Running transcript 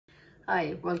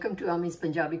Hi, welcome to Ami's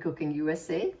Punjabi Cooking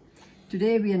USA.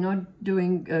 Today we are not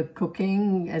doing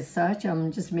cooking as such.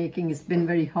 I'm just making, it's been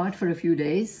very hot for a few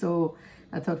days, so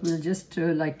I thought we'll just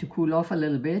like to cool off a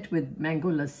little bit with mango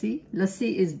lassi.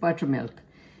 Lassi is buttermilk.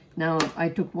 Now I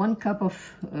took 1 cup of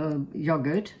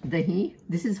yogurt, dahi.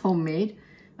 This is homemade.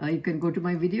 You can go to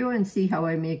my video and see how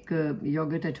I make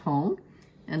yogurt at home.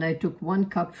 And I took 1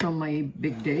 cup from my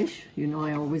big dish. You know,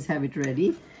 I always have it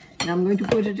ready. Now I'm going to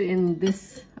put it in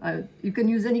this, you can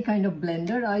use any kind of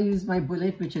blender. I use my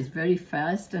bullet, which is very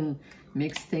fast and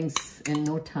makes things in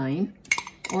no time.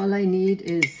 All I need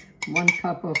is 1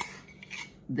 cup of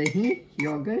dahi,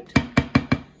 yogurt,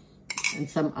 and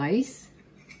some ice,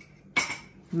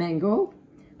 mango.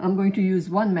 I'm going to use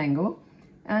 1 mango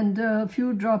and a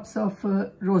few drops of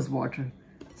rose water.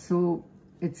 So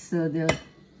it's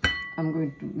I'm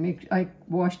going to make, I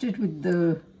washed it with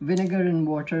the vinegar and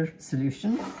water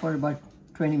solution for about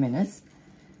 20 minutes.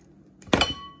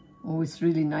 Oh, it's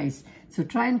really nice. So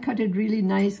try and cut it really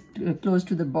nice, close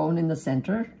to the bone in the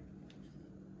center.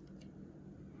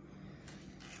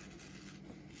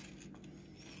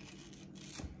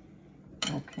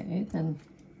 Okay, then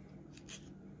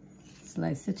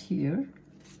slice it here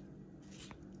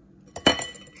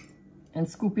and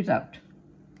scoop it out.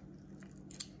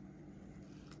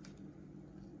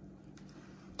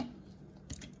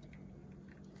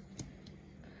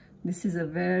 This is a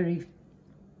very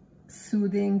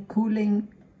soothing, cooling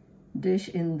dish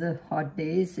in the hot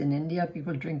days. In India,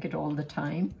 people drink it all the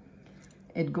time.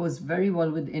 It goes very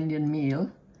well with Indian meal.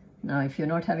 Now, if you're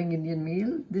not having Indian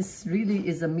meal, this really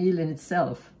is a meal in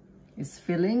itself. It's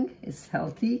filling, it's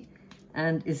healthy,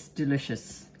 and it's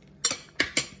delicious.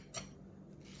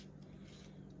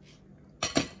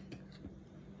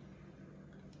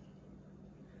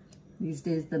 These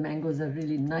days, the mangoes are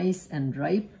really nice and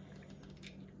ripe.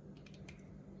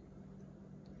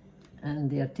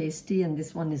 And they are tasty, and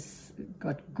this one is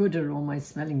got good aroma. It's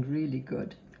smelling really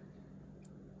good.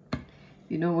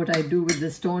 You know what I do with the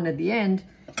stone at the end?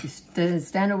 You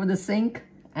stand over the sink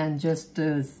and just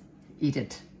eat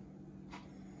it.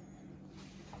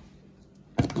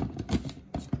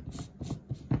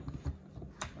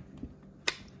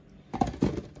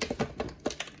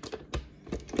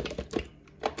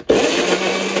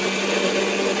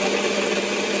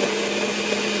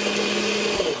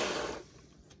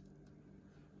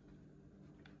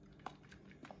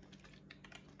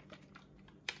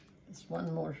 Just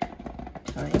one more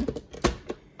time.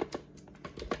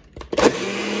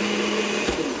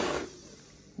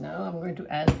 Now I'm going to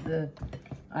add the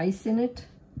ice in it.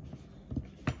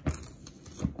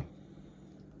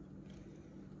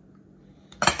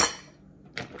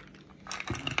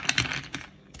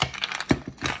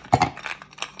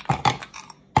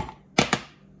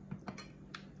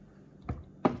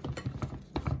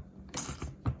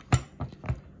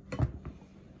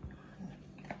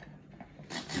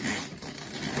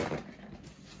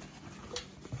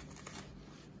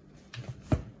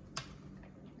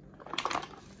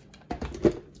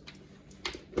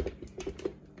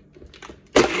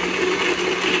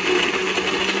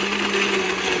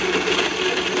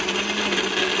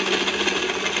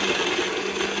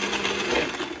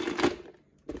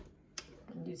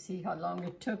 See how long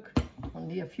it took?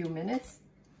 Only a few minutes.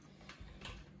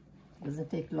 Doesn't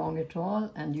take long at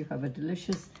all, and you have a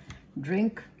delicious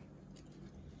drink.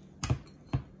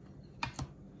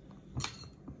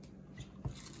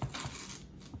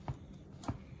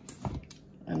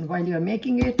 And while you're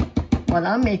making it, while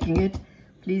I'm making it,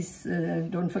 please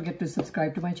don't forget to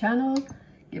subscribe to my channel,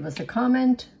 give us a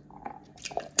comment.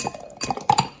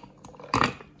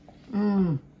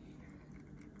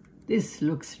 This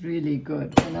looks really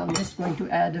good, and I'm just going to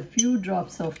add a few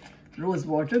drops of rose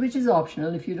water, which is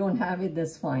optional. If you don't have it,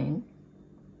 that's fine.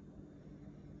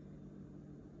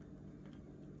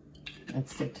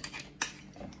 That's it.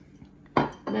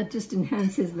 That just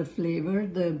enhances the flavor,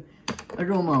 the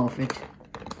aroma of it.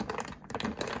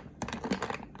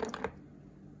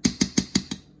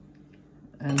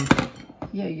 And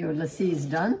yeah, your lassi is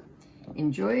done.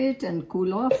 Enjoy it and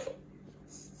cool off.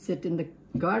 Sit in the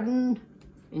garden.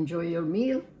 Enjoy your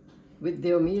meal with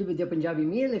your Punjabi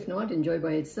meal. If not, enjoy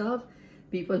by itself.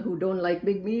 People who don't like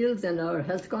big meals and are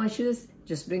health conscious,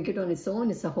 just drink it on its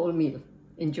own. It's a whole meal.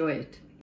 Enjoy it.